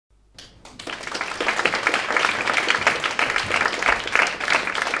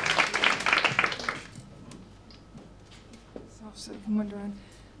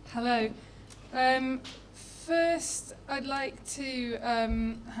First, I'd like to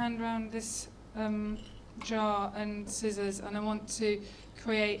hand around this jar and scissors, and I want to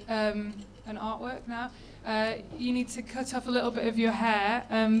create an artwork now. You need to cut off a little bit of your hair,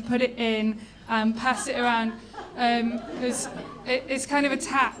 put it in, and pass it around. Because it's kind of a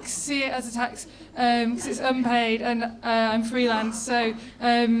tax. See it as a tax, because it's unpaid and I'm freelance. So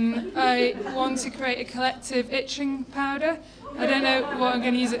I want to create a collective itching powder. I don't know what I'm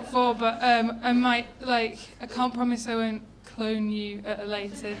going to use it for, but I might, I can't promise I won't clone you at a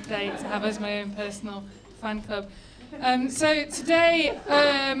later date to have as my own personal fan club. So today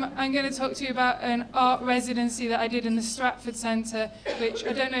I'm going to talk to you about an art residency that I did in the Stratford Centre, which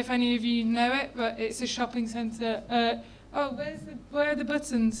I don't know if any of you know it, but it's a shopping centre. Where are the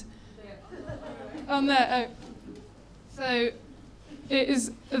buttons? On there. Oh. So it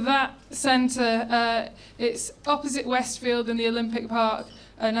is that centre. It's opposite Westfield in the Olympic Park,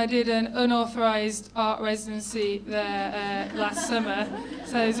 and I did an unauthorised art residency there last summer,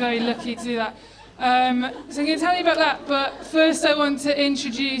 so I was very lucky to do that. So I'm going to tell you about that, but first I want to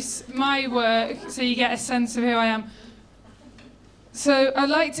introduce my work so you get a sense of who I am. So I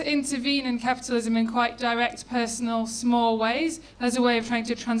like to intervene in capitalism in quite direct, personal, small ways as a way of trying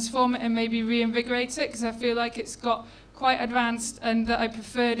to transform it and maybe reinvigorate it, because I feel like it's got quite advanced and that I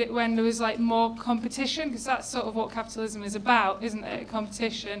preferred it when there was more competition, because that's sort of what capitalism is about, isn't it?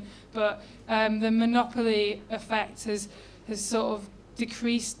 Competition, but the monopoly effect has sort of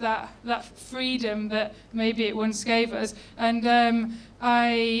decreased that freedom that maybe it once gave us. And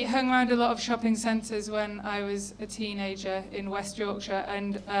I hung around a lot of shopping centres when I was a teenager in West Yorkshire,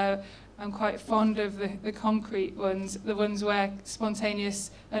 and I'm quite fond of the concrete ones, the ones where spontaneous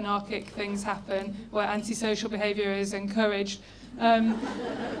anarchic things happen, where antisocial behaviour is encouraged.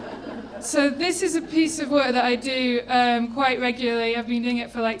 So this is a piece of work that I do quite regularly. I've been doing it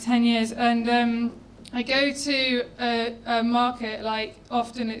for 10 years, and I go to a market,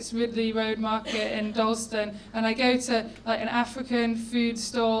 often it's Ridley Road Market in Dalston, and I go to an African food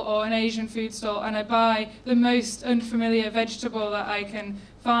stall or an Asian food stall, and I buy the most unfamiliar vegetable that I can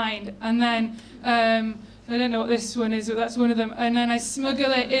find, and then I don't know what this one is, but that's one of them, and then I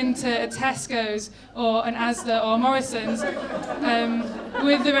smuggle it into a Tesco's or an Asda or Morrison's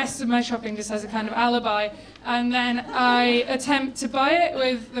with the rest of my shopping, just as a kind of alibi, and then I attempt to buy it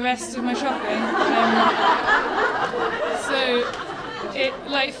with the rest of my shopping. So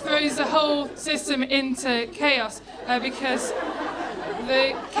it throws the whole system into chaos, because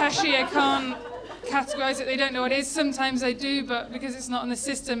the cashier can't categorise it, they don't know what it is. Sometimes they do, but because it's not in the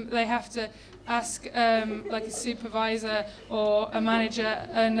system, they have to ask a supervisor or a manager,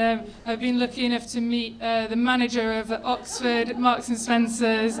 and I've been lucky enough to meet the manager of Oxford, Marks and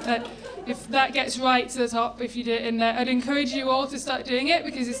Spencer's. If that gets right to the top, if you do it in there, I'd encourage you all to start doing it,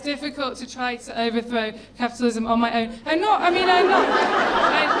 because it's difficult to try to overthrow capitalism on my own. I'm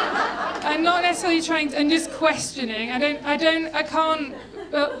not necessarily trying to, I'm just questioning. I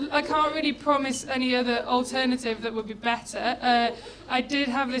can't really promise any other alternative that would be better. I did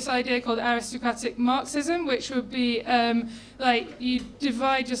have this idea called aristocratic Marxism, which would be you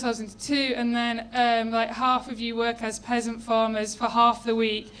divide yourselves into two, and then half of you work as peasant farmers for half the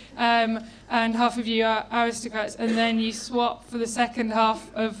week, and half of you are aristocrats, and then you swap for the second half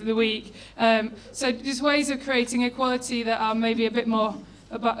of the week. So just ways of creating equality that are maybe a bit more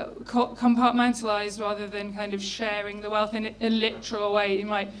compartmentalised rather than kind of sharing the wealth in a literal way you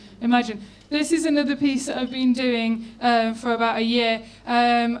might imagine. This is another piece that I've been doing for about a year.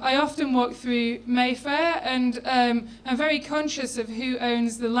 I often walk through Mayfair, and I'm very conscious of who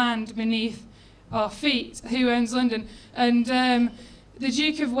owns the land beneath our feet, who owns London. And the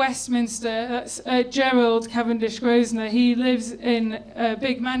Duke of Westminster, that's Gerald Cavendish Grosvenor, he lives in a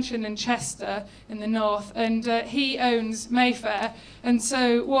big mansion in Chester in the north, and he owns Mayfair. And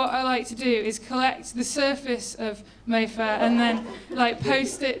so what I like to do is collect the surface of Mayfair and then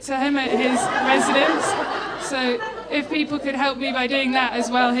post it to him at his residence. So if people could help me by doing that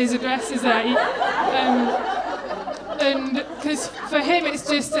as well, his address is there. And because for him it's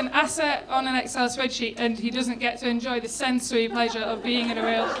just an asset on an Excel spreadsheet, and he doesn't get to enjoy the sensory pleasure of being in a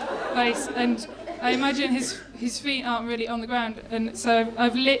real place. And I imagine his feet aren't really on the ground, and so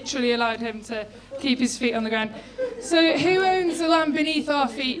I've literally allowed him to keep his feet on the ground. So who owns the land beneath our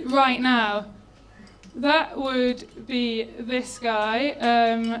feet right now? That would be this guy.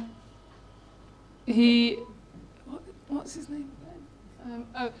 What's his name?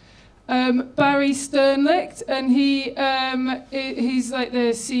 Barry Sternlicht, and he's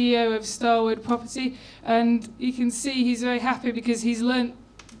the CEO of Starwood Property, and you can see he's very happy because he's learnt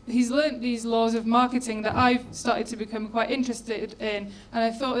he's learnt these laws of marketing that I've started to become quite interested in, and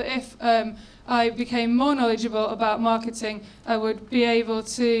I thought that if I became more knowledgeable about marketing, I would be able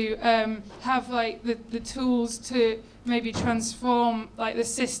to have like the tools to maybe transform like the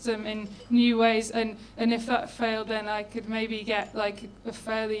system in new ways, and if that failed, then I could maybe get like a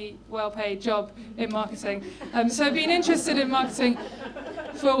fairly well-paid job in marketing. So I've been interested in marketing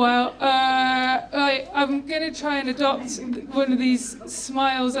for a while. I'm going to try and adopt one of these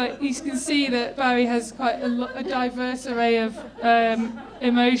smiles. You can see that Barry has quite a diverse array of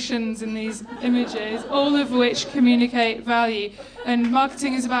emotions in these images, all of which communicate value. And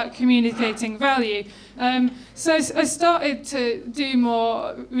marketing is about communicating value. So I started to do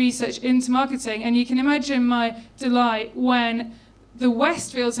more research into marketing, and you can imagine my delight when the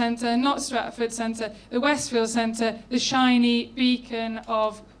Westfield Centre, not Stratford Centre, the Westfield Centre, the shiny beacon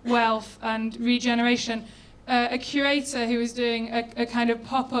of wealth and regeneration, a curator who was doing a kind of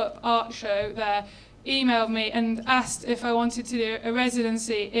pop-up art show there emailed me and asked if I wanted to do a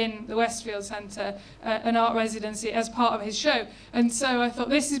residency in the Westfield Centre, an art residency as part of his show. And so I thought,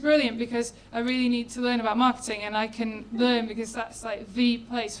 this is brilliant, because I really need to learn about marketing, and I can learn because that's like the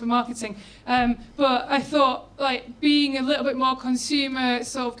place for marketing. But I thought, like, being a little bit more consumer,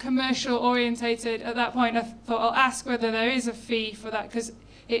 sort of commercial orientated at that point, I thought I'll ask whether there is a fee for that, because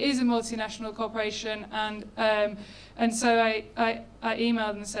it is a multinational corporation, and so I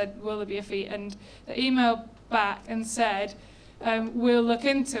emailed and said, will there be a fee? And they emailed back and said, we'll look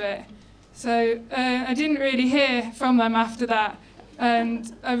into it. So I didn't really hear from them after that,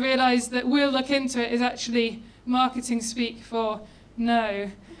 and I realised that we'll look into it is actually marketing speak for no.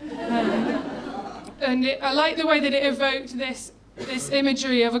 I like the way that it evoked this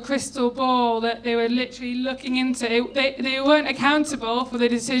imagery of a crystal ball that they were literally looking into. They weren't accountable for the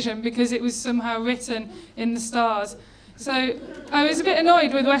decision because it was somehow written in the stars. So I was a bit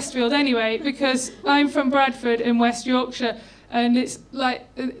annoyed with Westfield anyway, because I'm from Bradford in West Yorkshire, and it's like,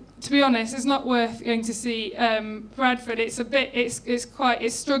 to be honest, it's not worth going to see Bradford.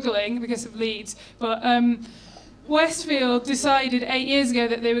 It's struggling because of Leeds, but Westfield decided 8 years ago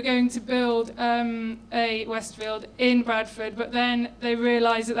that they were going to build a Westfield in Bradford, but then they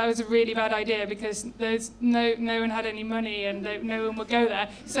realised that that was a really bad idea because no one had any money and no one would go there.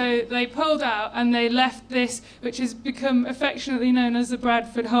 So they pulled out and they left this, which has become affectionately known as the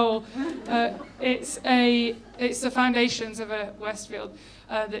Bradford Hole. It's the foundations of a Westfield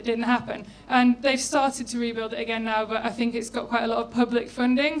that didn't happen. And they've started to rebuild it again now, but I think it's got quite a lot of public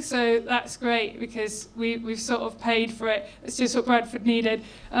funding, so that's great because we've sort of paid for it. It's just what Bradford needed.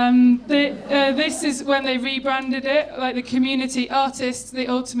 This is when they rebranded it, like the community artists, the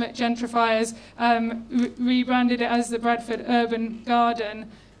ultimate gentrifiers, rebranded it as the Bradford Urban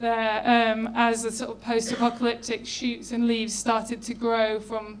Garden there, as the sort of post-apocalyptic shoots and leaves started to grow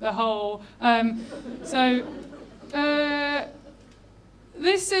from the hole.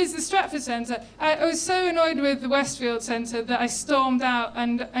 This is the Stratford Centre. I was so annoyed with the Westfield Centre that I stormed out,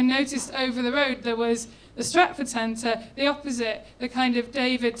 and I noticed over the road there was the Stratford Centre, the opposite, the kind of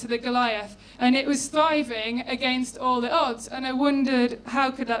David to the Goliath, and it was thriving against all the odds, and I wondered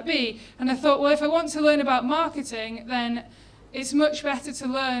how could that be? And I thought, well, if I want to learn about marketing, then it's much better to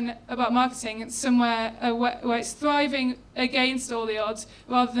learn about marketing somewhere where it's thriving against all the odds,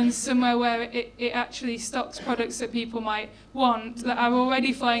 rather than somewhere where it actually stocks products that people might want that are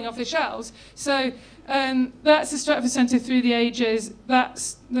already flying off the shelves. So that's the Stratford Centre through the ages.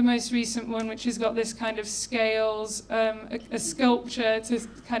 That's the most recent one, which has got this kind of scales, a sculpture to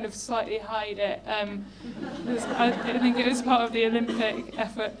kind of slightly hide it. I think it was part of the Olympic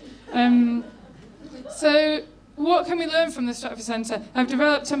effort. So what can we learn from the Stratford Centre? I've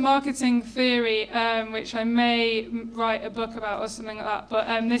developed a marketing theory, which I may write a book about or something like that,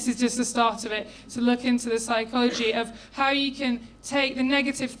 but this is just the start of it, to look into the psychology of how you can take the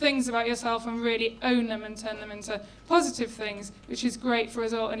negative things about yourself and really own them and turn them into positive things, which is great for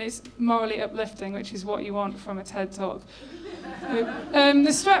us all, and it's morally uplifting, which is what you want from a TED Talk.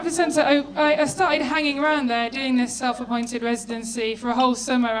 The Stratford Centre, I started hanging around there doing this self-appointed residency for a whole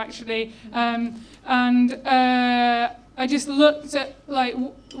summer, actually, and I just looked at like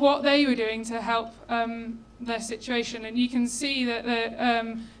what they were doing to help their situation, and you can see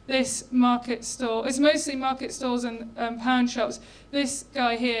that this market stall, it's mostly market stalls and pound shops. This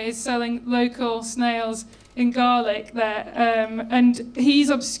guy here is selling local snails in garlic there, and he's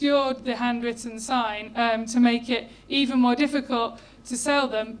obscured the handwritten sign to make it even more difficult to sell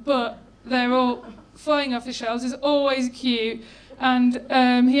them, but they're all flying off the shelves. There's always a queue, and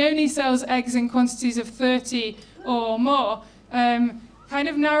he only sells eggs in quantities of 30 or more. kind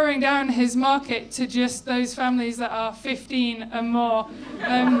of narrowing down his market to just those families that are 15 and more.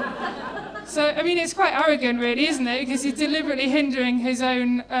 So, I mean, it's quite arrogant, really, isn't it? Because he's deliberately hindering his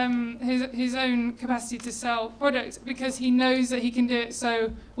own capacity to sell products because he knows that he can do it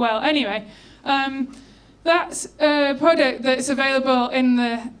so well. Anyway, that's a product that's available in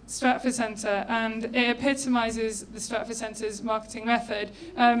the Stratford Centre, and it epitomises the Stratford Centre's marketing method.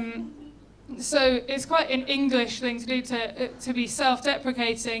 So it's quite an English thing to do, to be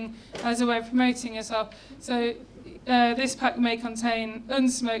self-deprecating as a way of promoting yourself. So this pack may contain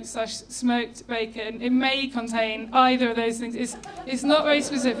unsmoked/smoked bacon. It may contain either of those things. It's not very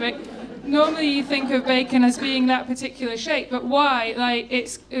specific. Normally you think of bacon as being that particular shape, but why?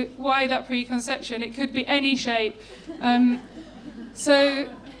 Why that preconception? It could be any shape. So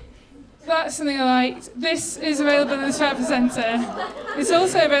that's something I liked. This is available in the Stratford Centre. It's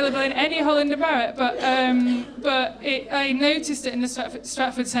also available in any Holland and Barrett, but I noticed it in the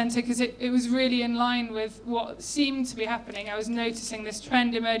Stratford Centre because it was really in line with what seemed to be happening. I was noticing this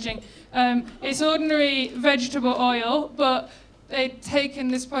trend emerging. It's ordinary vegetable oil, but they'd taken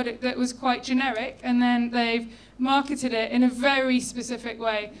this product that was quite generic and then they've marketed it in a very specific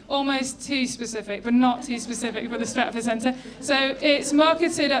way, almost too specific, but not too specific for the Stratford Centre. So it's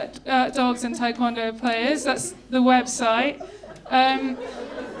marketed at dogs and taekwondo players. That's the website.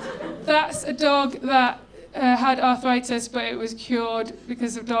 That's a dog that had arthritis, but it was cured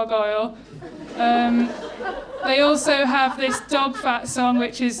because of dog oil. They also have this dog fat song,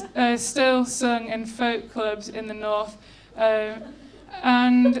 which is still sung in folk clubs in the north.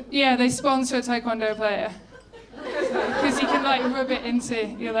 And yeah, they sponsor a taekwondo player. Because you can like rub it into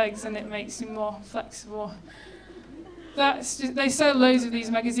your legs and it makes you more flexible. They sell loads of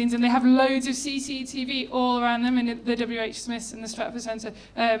these magazines and they have loads of CCTV all around them in the WH Smiths and the Stratford Centre,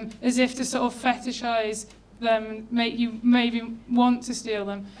 as if to sort of fetishise them, make you maybe want to steal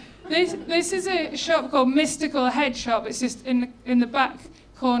them. This is a shop called Mystical Head Shop. It's just in the back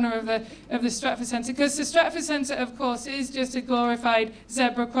corner of the Stratford Centre, because the Stratford Centre, of course, is just a glorified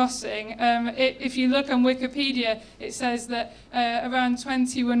zebra crossing. If you look on Wikipedia, it says that around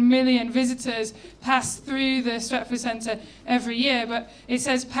 21 million visitors pass through the Stratford Centre every year, but it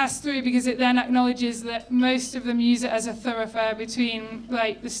says pass through because it then acknowledges that most of them use it as a thoroughfare between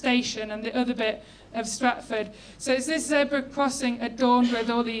like the station and the other bit of Stratford. So it's this zebra crossing adorned with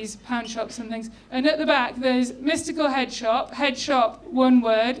all these pound shops and things. And at the back there's Mystical Head Shop, one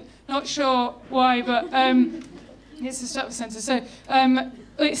word, not sure why, but it's the Stratford Centre. So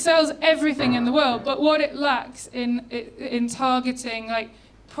it sells everything in the world, but what it lacks in targeting like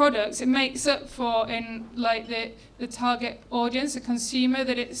products, it makes up for in like the target audience, the consumer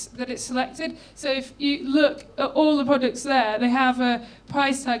that it's selected. So if you look at all the products there, they have a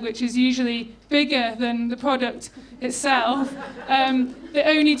price tag which is usually bigger than the product itself. The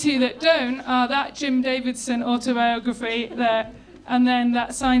only two that don't are that Jim Davidson autobiography there, and then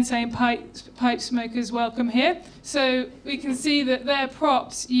that sign saying pipe smokers welcome here. So we can see that they're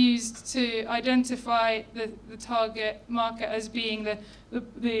props used to identify the target market as being the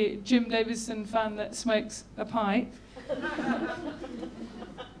Jim Davidson fan that smokes a pipe.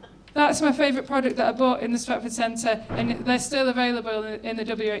 That's my favourite product that I bought in the Stratford Centre, and they're still available in the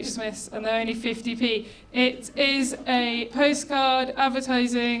WH Smiths, and they're only 50p. It is a postcard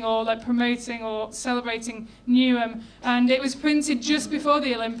advertising or like promoting or celebrating Newham, and it was printed just before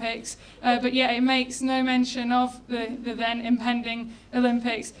the Olympics, but yet it makes no mention of the then impending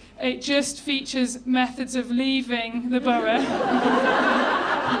Olympics. It just features methods of leaving the borough.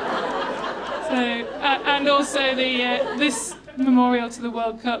 So, and also this memorial to the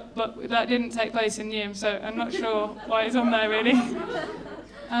World Cup, but that didn't take place in Newham, so I'm not sure why it's on there really.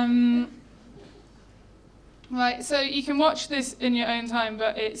 Right, so you can watch this in your own time,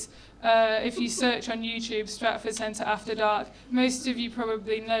 but it's if you search on YouTube Stratford Centre After Dark, most of you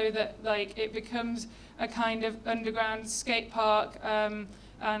probably know that like it becomes a kind of underground skate park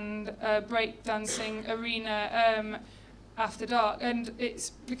and break dancing arena after dark, and it's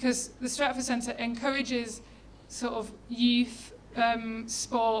because the Stratford Centre encourages sort of youth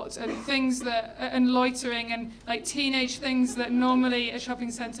sport and things that and loitering and like teenage things that normally a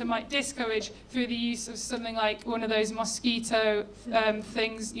shopping centre might discourage through the use of something like one of those mosquito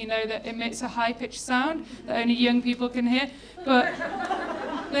things, you know, that emits a high-pitched sound that only young people can hear. But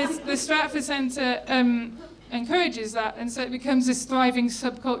the Stratford Centre encourages that, and so it becomes this thriving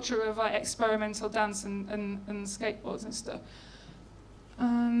subculture of like experimental dance and skateboards and stuff.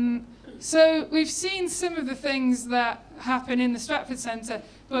 So we've seen some of the things that happen in the Stratford Centre,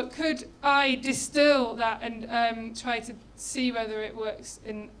 but could I distill that and try to see whether it works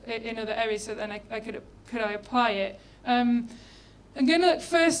in other areas, so then I could I apply it? I'm going to look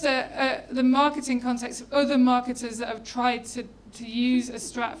first at the marketing context of other marketers that have tried to use a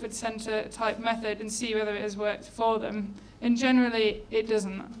Stratford Centre type method and see whether it has worked for them. And generally, it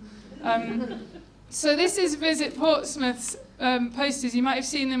doesn't. So this is Visit Portsmouth's posters. You might have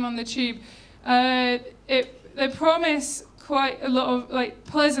seen them on the tube. They promise quite a lot of like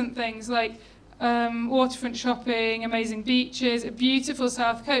pleasant things, like waterfront shopping, amazing beaches, a beautiful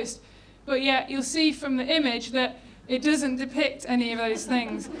south coast. But yet you'll see from the image that it doesn't depict any of those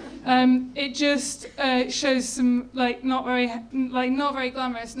things. It just shows some not very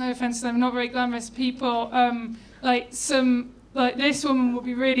glamorous. No offense to them, not very glamorous people. Like this woman will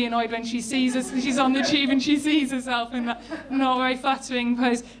be really annoyed when she sees us. She's on the tube and she sees herself in that not very flattering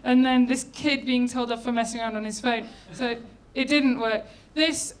pose. And then this kid being told off for messing around on his phone. So it didn't work.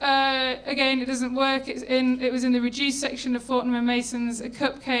 This again, it doesn't work. It was in the reduced section of Fortnum & Mason's A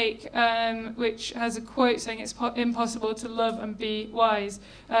Cupcake, which has a quote saying it's impossible to love and be wise.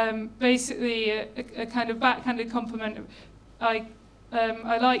 Basically, a kind of backhanded compliment of,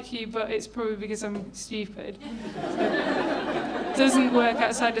 I like you, but it's probably because I'm stupid. So, it doesn't work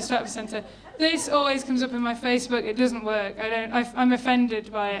outside the Stratford Centre. This always comes up in my Facebook. It doesn't work. I'm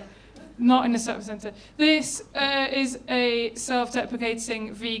offended by it. Not in the Stratford Centre. This is a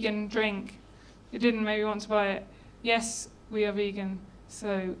self-deprecating vegan drink. It didn't make me want to buy it. Yes, we are vegan.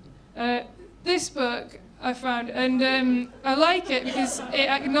 So this book I found, and I like it because it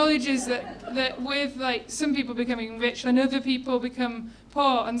acknowledges that with some people becoming rich, and other people become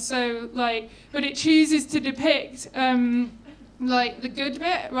poor, and so but it chooses to depict the good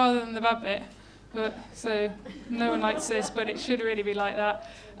bit rather than the bad bit. But so no one likes this, but it should really be like that.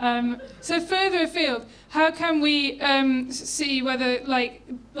 So further afield, how can we see whether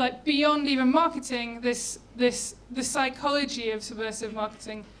beyond even marketing, the psychology of subversive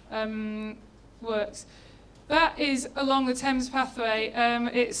marketing works? That is along the Thames pathway.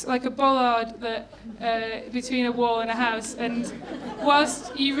 It's like a bollard that between a wall and a house. And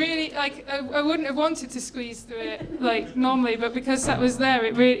whilst you really I wouldn't have wanted to squeeze through it normally, but because that was there,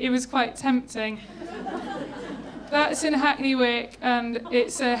 it was quite tempting. That's in Hackney Wick, and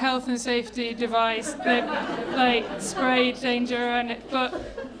it's a health and safety device that sprayed danger on it. But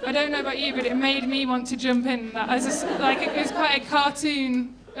I don't know about you, but it made me want to jump in. That as it was quite a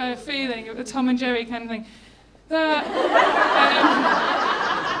cartoon feeling, a Tom and Jerry kind of thing. That,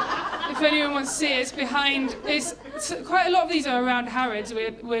 if anyone wants to see it, it's behind. Quite a lot of these are around Harrods.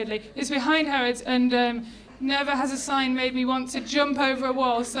 Weirdly, it's behind Harrods, and never has a sign made me want to jump over a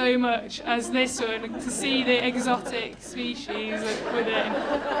wall so much as this one to see the exotic species within.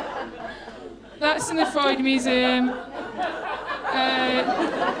 That's in the Freud Museum.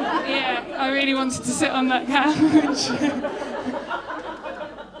 Yeah, I really wanted to sit on that couch.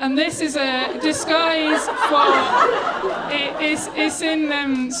 And this is a disguise for, it's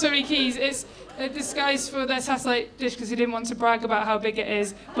in Surrey Quays. It's a disguise for their satellite dish because he didn't want to brag about how big it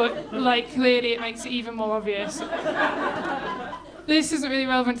is, but clearly it makes it even more obvious. This isn't really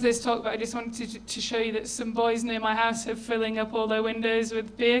relevant to this talk, but I just wanted to show you that some boys near my house are filling up all their windows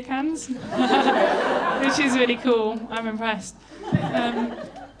with beer cans, which is really cool. I'm impressed.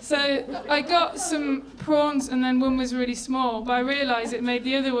 So I got some prawns, and then one was really small, but I realised it made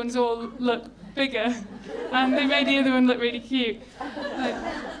the other ones all look bigger, and they made the other one look really cute.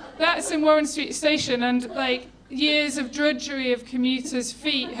 That's in Warren Street Station, and years of drudgery of commuters'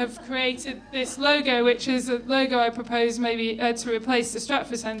 feet have created this logo, which is a logo I propose maybe to replace the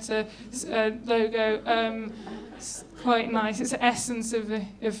Stratford Centre logo. It's quite nice. It's the essence of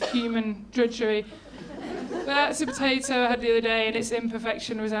human drudgery. But that's a potato I had the other day, and its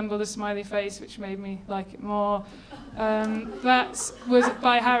imperfection resembled a smiley face, which made me like it more. That was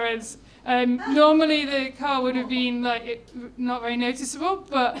by Harrods. Normally the car would have been not very noticeable,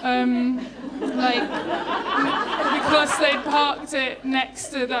 but because they'd parked it next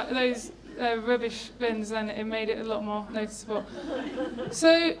to those rubbish bins, then it made it a lot more noticeable.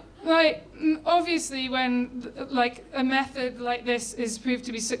 So obviously when a method like this is proved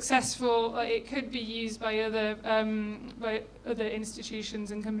to be successful, it could be used by other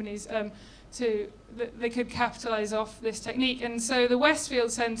institutions and companies they could capitalise off this technique. And so the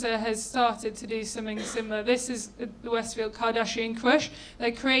Westfield Centre has started to do something similar. This is the Westfield Kardashian Crush.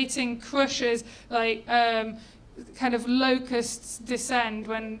 They're creating crushes kind of locusts descend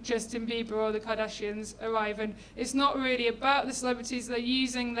when Justin Bieber or the Kardashians arrive, and it's not really about the celebrities. They're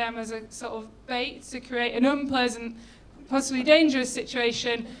using them as a sort of bait to create an unpleasant, possibly dangerous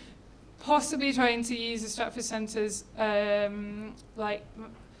situation, possibly trying to use the Stratford Centre's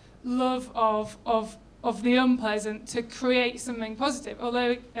love of the unpleasant to create something positive,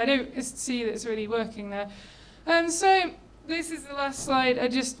 although I don't see that it's really working there. So this is the last slide. I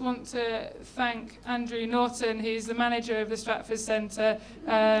just want to thank Andrew Norton, who's the manager of the Stratford Centre,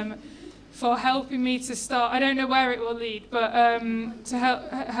 for helping me to start. I don't know where it will lead, but to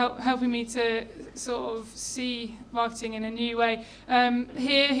helping me to sort of see marketing in a new way.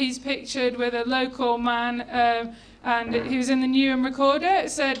 Here he's pictured with a local man, and he was in the Newham Recorder.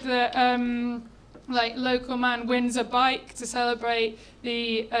 It said that like local man wins a bike to celebrate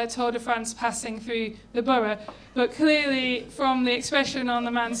the Tour de France passing through the borough. But clearly, from the expression on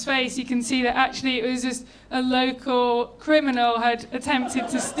the man's face, you can see that actually it was just a local criminal had attempted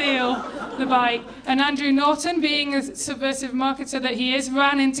to steal the bike. And Andrew Norton, being a subversive marketer that he is,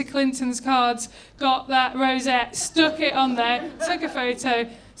 ran into Clinton's cards, got that rosette, stuck it on there, took a photo,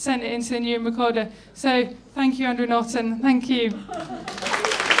 sent it into the Newham Recorder. So thank you, Andrew Norton. Thank you.